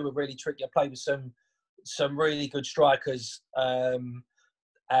front 2 were really tricky. I played with some really good strikers, and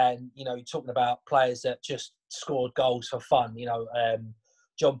you're talking about players that just scored goals for fun.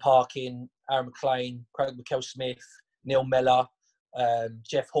 John Parkin, Aaron McLean, Craig McKell-Smith, Neil Mellor,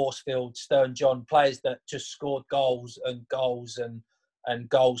 Jeff Horsfield, Stern John, players that just scored goals and goals and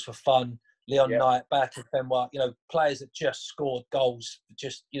goals for fun. Leon Knight, back in Benoit, players that just scored goals,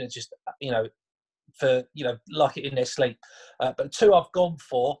 for like it in their sleep. But the 2 I've gone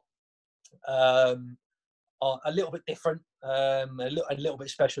for are a little bit different, a little bit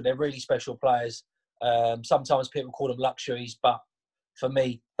special. They're really special players. Sometimes people call them luxuries, but for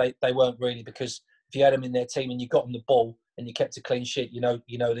me, they weren't really, because if you had them in their team and you got them the ball and you kept a clean sheet,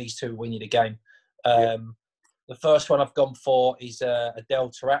 these 2 win you the game. The first one I've gone for is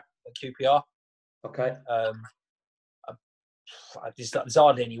Adel Taarabt at QPR. Okay. There's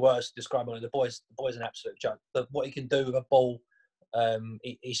hardly any words to describe him. The boy's an absolute joke. What he can do with a ball,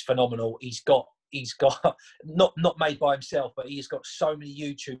 is phenomenal. He's got not made by himself, but he's got so many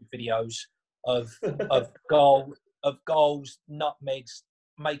YouTube videos of goals, nutmegs,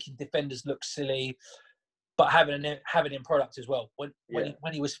 making defenders look silly, but having in product as well. When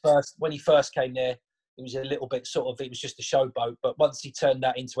he first came there, it was a little bit it was just a showboat. But once he turned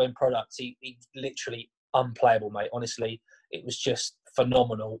that into end product, he literally unplayable, mate. Honestly, it was just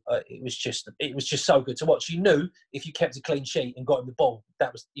phenomenal. It was just so good to watch. You knew if you kept a clean sheet and got him the ball,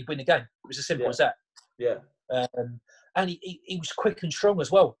 you'd win the game. It was as simple as that. Yeah. And he was quick and strong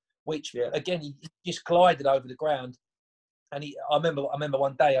as well, which again, he just glided over the ground. And I remember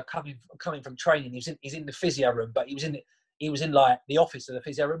one day coming from training. He's in the physio room, but he was in like the office of the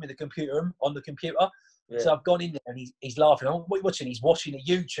physio room, in the computer room, on the computer. Yeah. So I've gone in there and he's laughing. What are you watching? He's watching a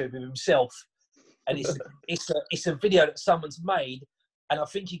YouTube of himself, and it's a video that someone's made, and I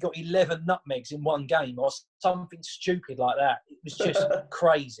think he got 11 nutmegs in one game or something stupid like that. It was just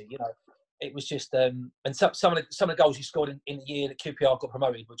crazy, It was just and some of the goals he scored in the year that QPR got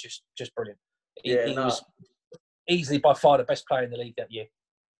promoted were just brilliant. He was easily by far the best player in the league that year.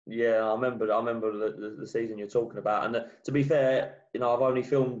 Yeah, I remember the season you're talking about. And to be fair, I've only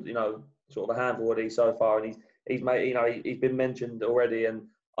filmed sort of a handful of these so far, and he's made he's been mentioned already. And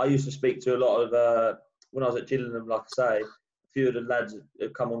I used to speak to a lot of when I was at Gillingham, like I say, a few of the lads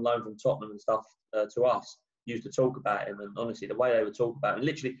that come on loan from Tottenham and stuff to us used to talk about him. And honestly, the way they would talk about him,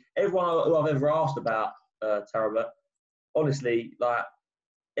 literally everyone who I've ever asked about Taarabt, honestly, like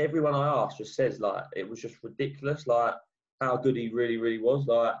everyone I asked just says like it was just ridiculous, like how good he really, really was,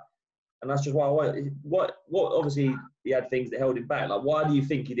 like. And that's just why what obviously he had things that held him back. Like, why do you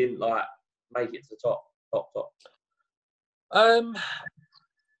think he didn't like make it to the top?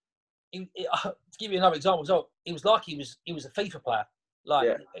 To give you another example, it was like he was a FIFA player.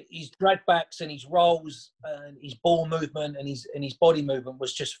 Like his drag backs and his rolls and his ball movement and his body movement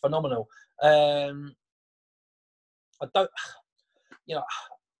was just phenomenal. I don't, you know,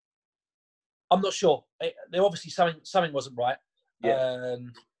 I'm not sure. There obviously something wasn't right. Yeah.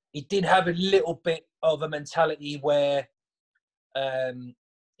 He did have a little bit of a mentality where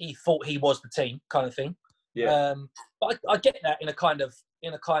he thought he was the team, kind of thing. Yeah. But I get that in a kind of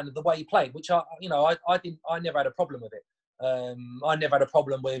the way he played, which I never had a problem with it. I never had a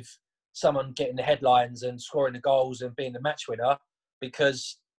problem with someone getting the headlines and scoring the goals and being the match winner,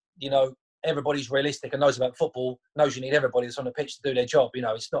 because, you know, everybody's realistic and knows about football, knows you need everybody that's on the pitch to do their job. You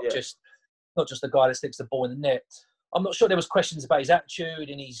know, it's not just the guy that sticks the ball in the net. I'm not sure there was questions about his attitude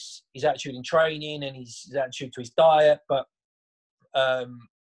and his attitude in training and his attitude to his diet, but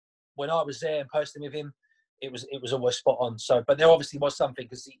when I was there and posting with him, it was always spot on. So, but there obviously was something,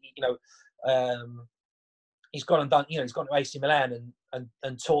 because he's gone and done. You know, he's gone to AC Milan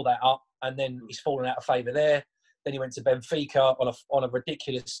and tore that up, and then he's fallen out of favour there. Then he went to Benfica on a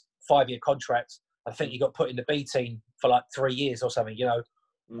ridiculous 5-year contract. I think he got put in the B team for like 3 years or something. You know,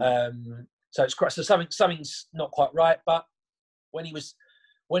 so it's so something's not quite right. But when he was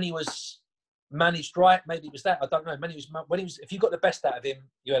managed right, maybe it was that. I don't know. When he was, if you got the best out of him,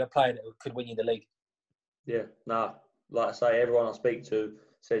 you had a player that could win you the league. Yeah, no, like I say, everyone I speak to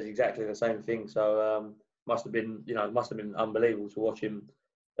says exactly the same thing. So must have been unbelievable to watch him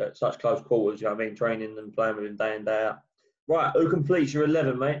at such close quarters. You know what I mean? Training and playing with him day in, day out. Right, who completes your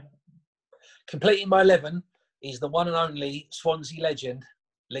 11, mate? Completing my 11 is the one and only Swansea legend,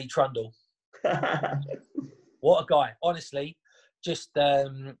 Lee Trundle. What a guy! Honestly, just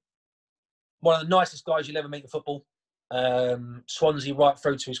one of the nicest guys you'll ever meet in football. Swansea right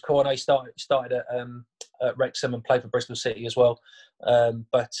through to his core. He started at Wrexham and played for Bristol City as well.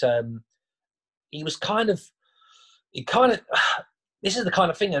 But he was this is the kind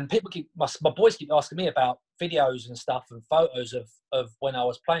of thing, and people my boys keep asking me about videos and stuff and photos of when I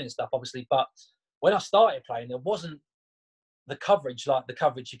was playing and stuff, obviously. But when I started playing, there wasn't the coverage like the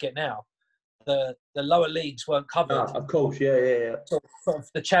coverage you get now. The lower leagues weren't covered. Of course, yeah. Sort of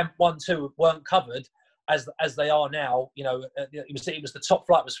the Champ 1, 2 weren't covered as they are now. You know, it was the top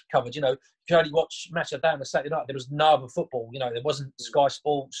flight was covered. You know, if you only watch Match of the Day on a Saturday night, there was no other football. You know, there wasn't Sky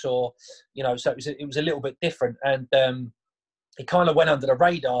Sports or, you know, so it was a little bit different. And he kind of went under the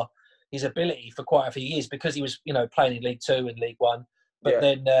radar, his ability, for quite a few years, because he was, you know, playing in League 2 and League 1. But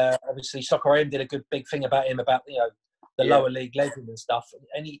then obviously Soccer AM did a good big thing about him, about, you know, the lower league legend and stuff.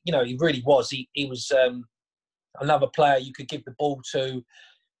 And he, you know, he really was. He was another player you could give the ball to,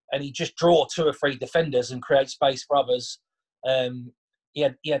 and he just draw 2 or 3 defenders and create space for others. He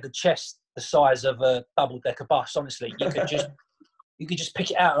had the chest the size of a double-decker bus. Honestly, you could just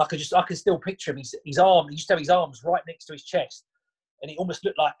pick it out. I can still picture him. His arm. He used to have his arms right next to his chest, and it almost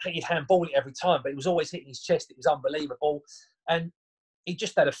looked like he'd handball it every time. But he was always hitting his chest. It was unbelievable, and he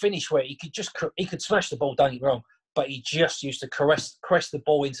just had a finish where he could smash the ball. Don't get me wrong, but he just used to caress the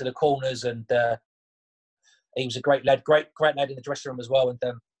ball into the corners, and he was a great lad in the dressing room as well. And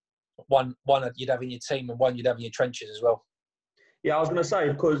one you'd have in your team and one you'd have in your trenches as well. Yeah, I was going to say,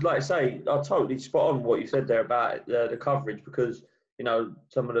 because like I say, I totally spot on what you said there about the coverage, because, you know,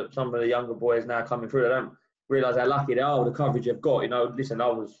 some of the younger boys now coming through, they don't realise how lucky they are with the coverage they've got. You know, listen, I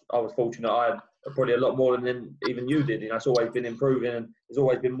was fortunate. I had probably a lot more than even you did. You know, it's always been improving, and there's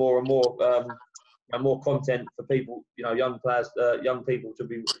always been more and more more content for people, you know, young players, young people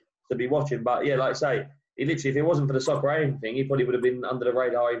to be watching. But yeah, like I say, he literally, if it wasn't for the Soccer AM thing, he probably would have been under the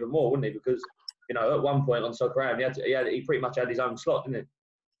radar even more, wouldn't he? Because, you know, at one point on Soccer AM, he pretty much had his own slot, didn't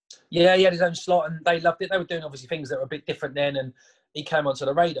he? Yeah, he had his own slot, and they loved it. They were doing obviously things that were a bit different then, and he came onto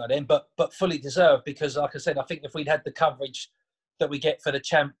the radar then, but fully deserved, because, like I said, I think if we'd had the coverage that we get for the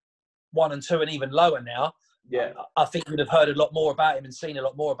Champ 1 and 2 and even lower now, I think we'd have heard a lot more about him and seen a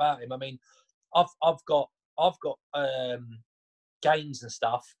lot more about him. I mean, I've got games and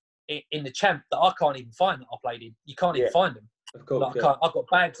stuff in the Champ that I can't even find that I played in. You can't even find them. Of course, like, I've got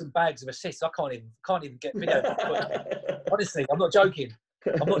bags and bags of assists. I can't even get video. Honestly, I'm not joking.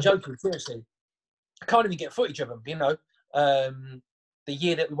 Seriously, I can't even get footage of them. You know, the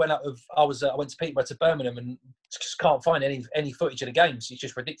year that we went out of, I went to Peterborough to Birmingham and just can't find any footage of the games. It's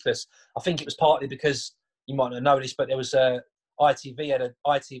just ridiculous. I think it was partly because you might not know this, but there was ITV had an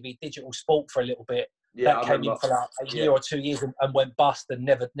ITV digital sport for a little bit. Yeah, that came in for like a year or 2 years and went bust and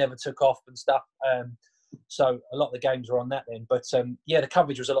never took off and stuff. So a lot of the games were on that then. But the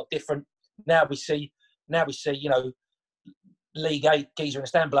coverage was a lot different. Now we see, you know, League 8 geezer in a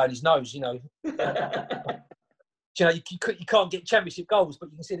stand blowing his nose, you know. You know, you can't get championship goals, but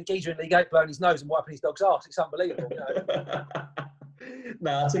you can see the geezer in League 8 blowing his nose and wiping his dog's arse. It's unbelievable, you know.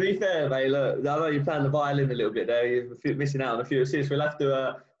 Nah, to be fair, mate, look, I know you're playing the violin a little bit there. You're missing out on a few assists. We'll have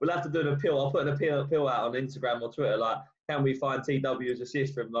to do an appeal. I'll put an appeal out on Instagram or Twitter. Like, can we find TW's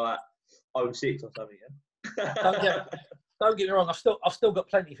assist from like '06 or something? Don't Yeah. get, don't get me wrong. I've still got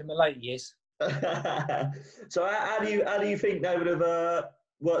plenty from the later years. So how do you think they would have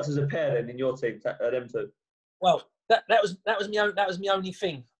worked as a pair then in your team, them two? Well, that was my only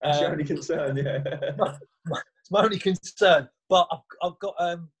thing. That's your only concern, yeah. It's my only concern. But I've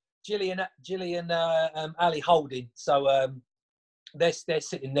got Gillian, Ali Holding, so they're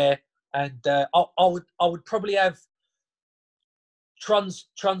sitting there, and I would probably have Truns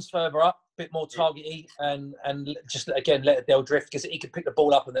further up, a bit more targety, and just again let Adele drift because he could pick the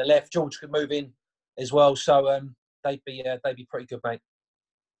ball up on the left. George could move in as well, so they'd be pretty good, mate.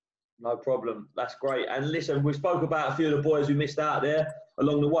 No problem. That's great. And listen, we spoke about a few of the boys who missed out there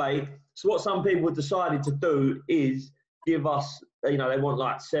along the way. So what some people have decided to do is give us, they want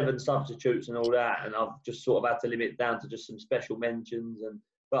like 7 substitutes and all that. And I've just sort of had to limit it down to just some special mentions.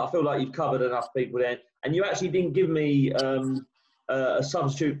 But I feel like you've covered enough people there. And you actually didn't give me a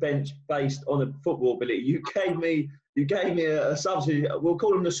substitute bench based on a football ability. You gave me a substitute. We'll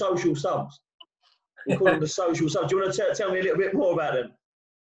call them the social subs. Do you want to tell me a little bit more about them?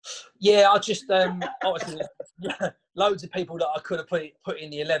 Yeah, I just obviously loads of people that I could have put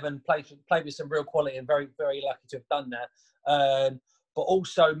in the 11 played with some real quality and very, very lucky to have done that. But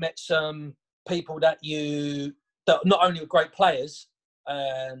also met some people that not only were great players,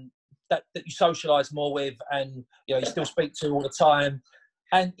 that you socialise more with, and you still speak to all the time,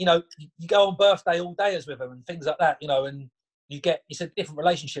 and you go on birthday all dayers with them and things like that, and it's a different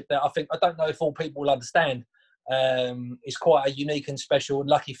relationship that I don't know if all people will understand. It's quite a unique and special and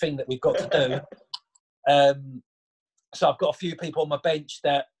lucky thing that we've got to do. So I've got a few people on my bench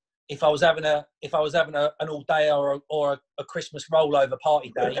that if I was having an all day or a Christmas rollover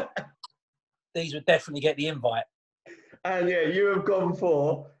party day, these would definitely get the invite. And yeah, you have gone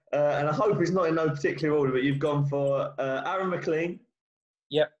for, and I hope it's not in no particular order, but you've gone for Aaron McLean.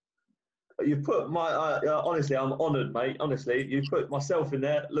 Yep. You've put honestly, I'm honoured, mate. Honestly, you've put myself in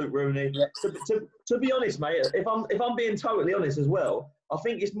there, Luke Rooney. Yep. To be honest, mate, if I'm being totally honest as well, I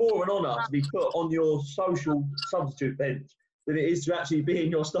think it's more of an honour to be put on your social substitute bench than it is to actually be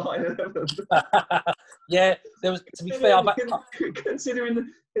in your starting 11. Yeah, there was. To be fair, considering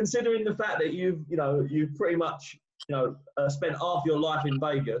the fact that you've pretty much spent half your life in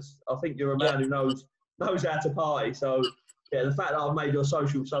Vegas, I think you're a man who knows how to party. So. Yeah, the fact that I've made your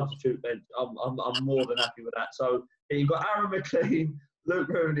social substitute bench, I'm more than happy with that. So yeah, you've got Aaron McLean, Luke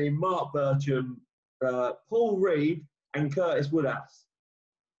Rooney, Mark Bircham, Paul Reed, and Curtis Woodhouse.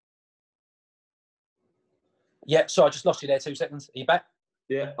 Yeah, so I just lost you there 2 seconds. Are you back?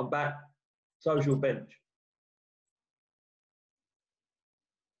 Yeah, I'm back. Social bench.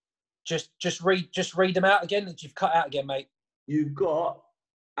 Just read them out again. That you've cut out again, mate. You've got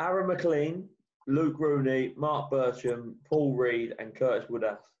Aaron McLean, Luke Rooney, Mark Bircham, Paul Reed, and Curtis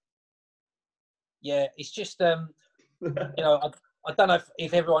Woodhouse. Yeah, it's just I don't know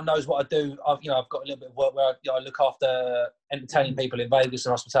if everyone knows what I do. I've got a little bit of work where I look after entertaining people in Vegas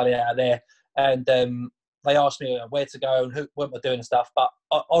and hospitality out of there, and they ask me where to go and what am I doing and stuff. But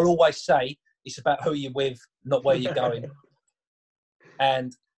I'll always say it's about who you're with, not where you're going.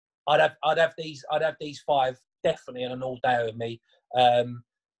 And I'd have these 5 definitely on an all day with me.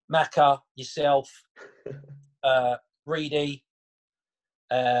 Macca, yourself, Reedy,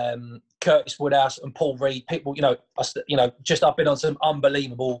 Curtis Woodhouse, and Paul Reed. People, just I've been on some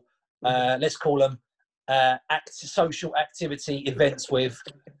unbelievable, let's call them, social activity events with,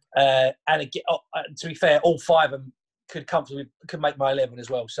 and again, to be fair, all 5 of them could make my 11 as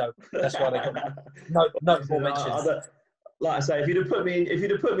well. So that's why they got notable mentions. Like I say, if you'd have put me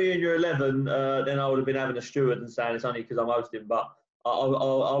in your 11, then I would have been having a steward and saying it's only because I'm hosting, but.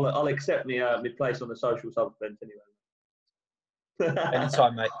 I'll accept my place on the social sub bench anyway.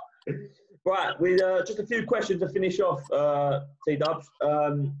 Anytime, mate. Right, we just a few questions to finish off, T-Dubs.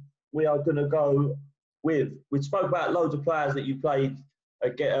 We are going to go with. We spoke about loads of players that you played.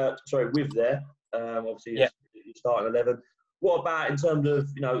 With there. Obviously, you start at 11. What about in terms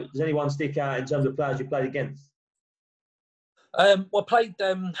of does anyone stick out in terms of players you played against? Well, I played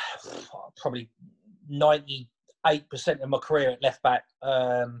probably 98% of my career at left back,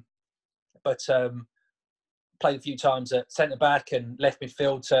 but played a few times at centre back and left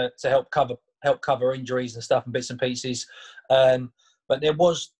midfield to help cover injuries and stuff and bits and pieces. But there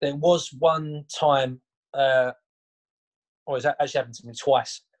was one time, or it's actually happened to me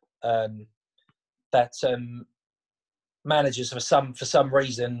twice, that managers for some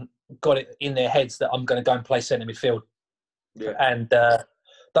reason got it in their heads that I'm going to go and play centre midfield. Yeah. And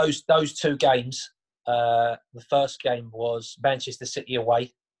those two games, the first game was Manchester City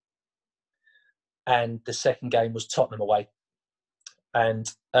away, and the second game was Tottenham away. And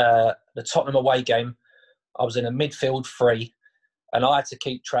the Tottenham away game, I was in a midfield three, and I had to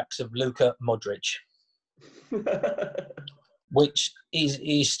keep tracks of Luka Modric, which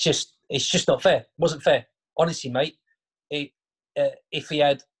is just not fair. It wasn't fair, honestly, mate. If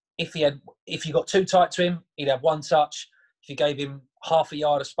you got too tight to him, he'd have one touch. If you gave him half a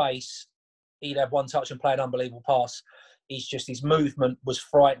yard of space, he'd have one touch and play an unbelievable pass. His movement was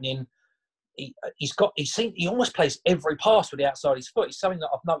frightening. He almost plays every pass with the outside of his foot. It's something that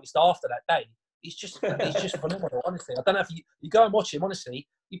I've noticed after that day. He's just phenomenal, honestly. I don't know if you go and watch him, honestly.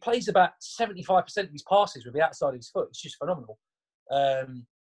 He plays about 75% of his passes with the outside of his foot. It's just phenomenal.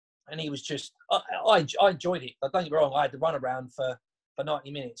 And he was just, I enjoyed it. Don't get me wrong, I had to run around for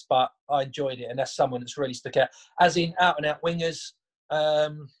 90 minutes, but I enjoyed it. And that's someone that's really stuck out. As in out-and-out wingers, I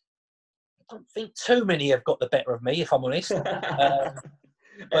don't think too many have got the better of me, if I'm honest. Ever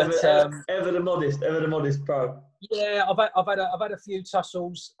the modest pro. Yeah, I've had a few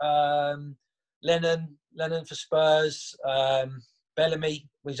tussles. Lennon for Spurs. Bellamy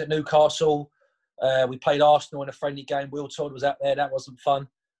was at Newcastle. We played Arsenal in a friendly game. Will Todd was out there. That wasn't fun.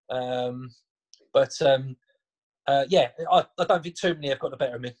 Yeah, I don't think too many have got the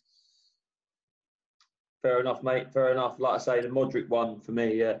better of me. Fair enough, mate. Fair enough. Like I say, the Modric one for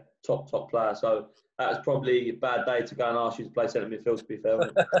me, yeah, top player. So that was probably a bad day to go and ask you to play centre midfield, to be fair.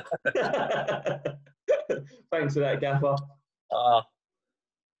 Thanks for that, Gaffer.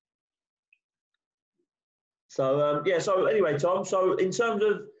 So anyway, Tom. So in terms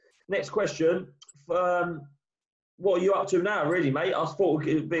of next question, what are you up to now, really, mate? I thought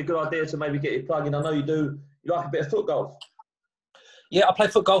it'd be a good idea to maybe get you plugged in. I know you like a bit of foot golf. Yeah, I play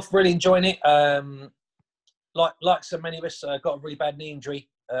foot golf. Really enjoying it. Like so many of us, got a really bad knee injury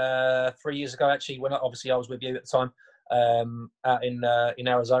 3 years ago, actually, when obviously I was with you at the time, out in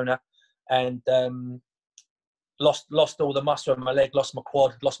Arizona, and lost all the muscle in my leg, lost my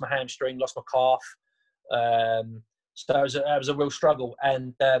quad, lost my hamstring, lost my calf. So it was a real struggle,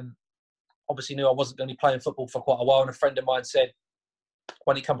 and obviously knew I wasn't going to be playing football for quite a while. And a friend of mine said,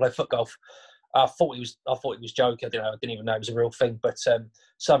 "Why don't you come play foot golf?" I thought he was joking. I didn't even know it was a real thing, but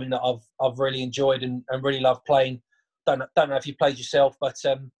something that I've really enjoyed and really loved playing. Don't know if you played yourself, but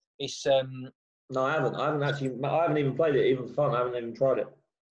it's. No, I haven't. I haven't even played it, even for fun. I haven't even tried it.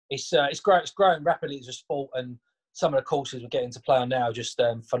 It's growing rapidly as a sport, and some of the courses we're getting to play on now are just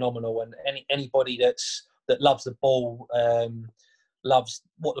phenomenal. And anybody that loves the ball, loves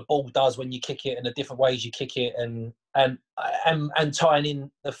what the ball does when you kick it and the different ways you kick it, and tying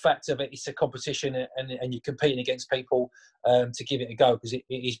in the fact of it's a competition and you're competing against people to give it a go, because it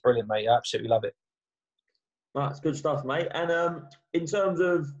is brilliant, mate. I absolutely love it. That's good stuff, mate. And in terms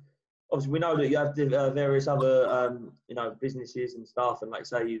of, obviously, we know that you have various other businesses and stuff, and like I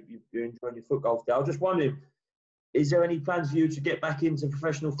say, you're enjoying your foot golf day. I was just wondering, is there any plans for you to get back into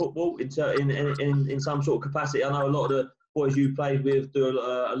professional football in some sort of capacity? I know a lot of the boys you played with do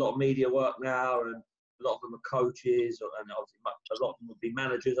a lot of media work now, and a lot of them are coaches, and obviously a lot of them would be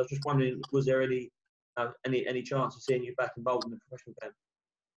managers. I was just wondering, was there any chance of seeing you back involved in the professional game?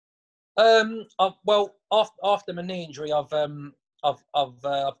 Well, after my knee injury, I've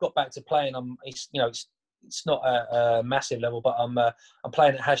got back to playing. It's not a massive level, but I'm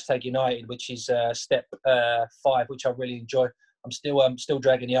playing at #United, which is step 5, which I really enjoy. I'm still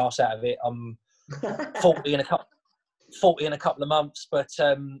dragging the arse out of it. I'm 40 in a couple of months, but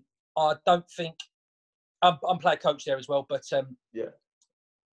I don't think I'm player coach there as well. But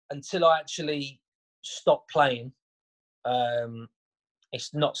until I actually stop playing,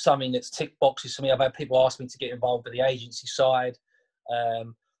 it's not something that's tick boxes for me. I've had people ask me to get involved with the agency side.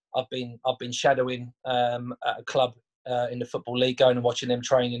 I've been shadowing at a club in the Football League, going and watching them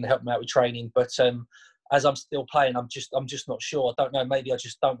training and helping them out with training. But as I'm still playing, I'm just not sure. I don't know. Maybe I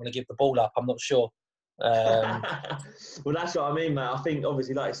just don't want to give the ball up. I'm not sure. Well, that's what I mean, mate. I think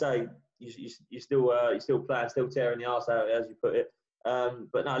obviously, like I say, you still playing, still tearing the arse out, as you put it.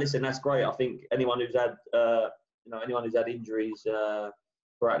 But no, listen, that's great. I think anyone who's had injuries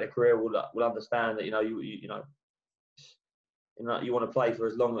throughout their career will understand that you want to play for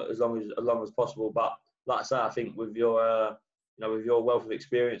as long as possible. But like I say, I think with your wealth of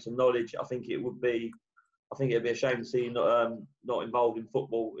experience and knowledge, I think it'd be a shame to see you not involved in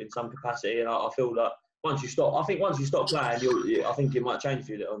football in some capacity. And I feel that once you stop playing, I think it might change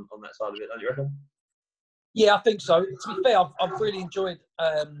for you on that side of it. Don't you reckon? Yeah, I think so. To be fair, I've really enjoyed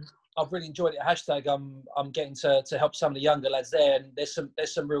I've really enjoyed it. Hashtag I'm getting to help some of the younger lads there, and there's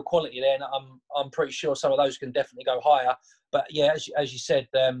some real quality there, and I'm pretty sure some of those can definitely go higher. But yeah, as you said,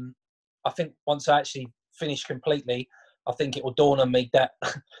 I think once I actually finish completely, I think it will dawn on me that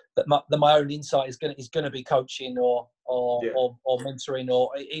my own insight is going to be coaching or mentoring, or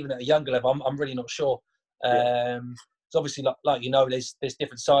even at a younger level. I'm really not sure. So obviously, like there's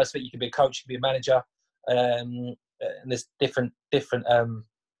different sides. That you can be a coach, you can be a manager, and there's different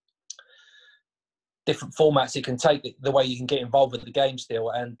formats it can take, the way you can get involved with the game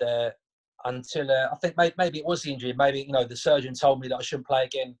still. And until I think maybe it was the injury. Maybe the surgeon told me that I shouldn't play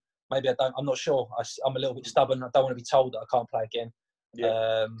again. Maybe I don't. I'm not sure. I'm a little bit stubborn. I don't want to be told that I can't play again.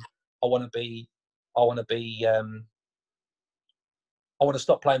 I want to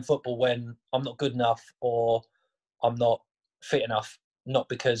stop playing football when I'm not good enough or I'm not fit enough. Not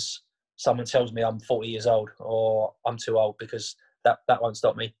because someone tells me I'm 40 years old or I'm too old, because that won't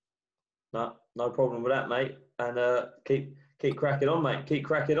stop me. No problem with that, mate. And keep cracking on, mate. Keep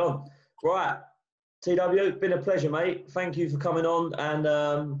cracking on. Right, TW, been a pleasure, mate. Thank you for coming on. And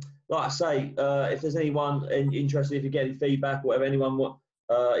like I say, if there's anyone interested, if you get any feedback or whatever, anyone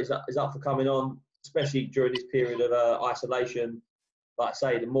is up for coming on, especially during this period of isolation, like I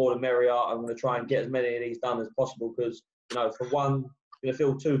say, the more the merrier. I'm going to try and get as many of these done as possible because, for one, it's going to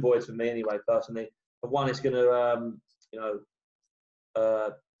fill two voids for me anyway, personally. For one, it's going to,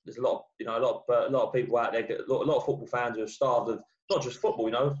 there's a lot of people out there, a lot of football fans who are starved of not just football,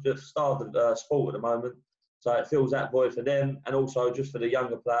 just starved of sport at the moment. So it fills that void for them, and also just for the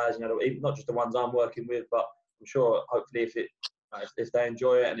younger players, not just the ones I'm working with, but I'm sure hopefully if they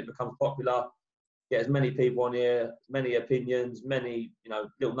enjoy it and it becomes popular, get as many people on here, many opinions, many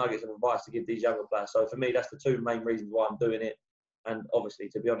little nuggets of advice to give these younger players. So for me, that's the two main reasons why I'm doing it. And obviously,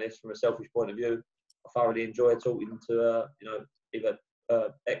 to be honest, from a selfish point of view, I thoroughly enjoy talking to either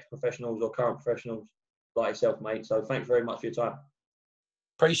ex-professionals or current professionals like yourself, mate. So thanks very much for your time.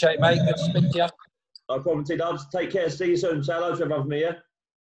 Appreciate it, mate. Good to speak to you. No problem, T-Dubs. Take care. See you soon. Say hello to everyone from me, yeah?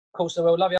 Of course I will. Love you.